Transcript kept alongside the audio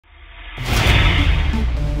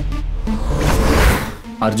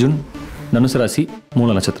அர்ஜுன், தனுசு ராசி, மூல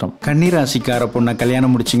நட்சத்திரம். கன்னி ராசிக்கார பொண்ணை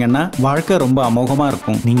கல்யாணம் முடிச்சிங்கன்னா வாழ்க்கை ரொம்ப அமோகமா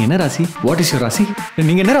இருக்கும். நீங்க என்ன ராசி? வாட் இஸ் யுவர் ராசி?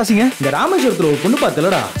 நீங்க என்ன ராசிங்க? இந்த ராமேஸ்வரத்துல ஒரு பொண்ணு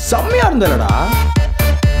பார்த்தலடா, செம்மையா இருந்தலடா.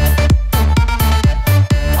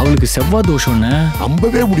 அவளுக்கு செவ்வாய் தோஷம்னு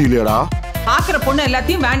நம்பவே முடியலையடா. பாக்குற பொண்ணு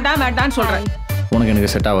எல்லாத்தையும் வேண்டாம் வேண்டாம்னு சொல்றேன். உனக்கு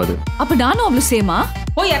எனக்கு செட் ஆகாது. அப்ப நானும் அவளு சேமா?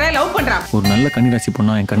 போய் யாரையா லவ் பண்றா? ஒரு நல்ல கன்னிராசி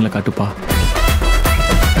பொண்ணா என் கண்ணில் காட்டுப்பா.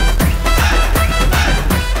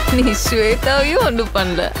 நீ ஸ்வேதாவையும் ஒன்றும்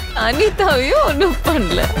பண்ணல, அனிதாவையும் ஒன்றும்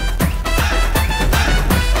பண்ணல.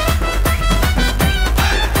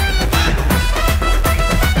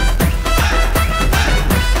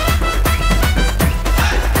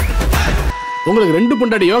 உங்களுக்கு 2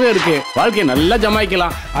 பொண்டாட்டி யோகா இருக்கு. வாழ்க்கையை நல்லா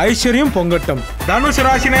ஜமாய்க்கலாம். ஐஸ்வர்யம் பொங்கட்டும். தனுசு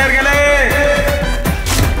ராசி நேயர்களே.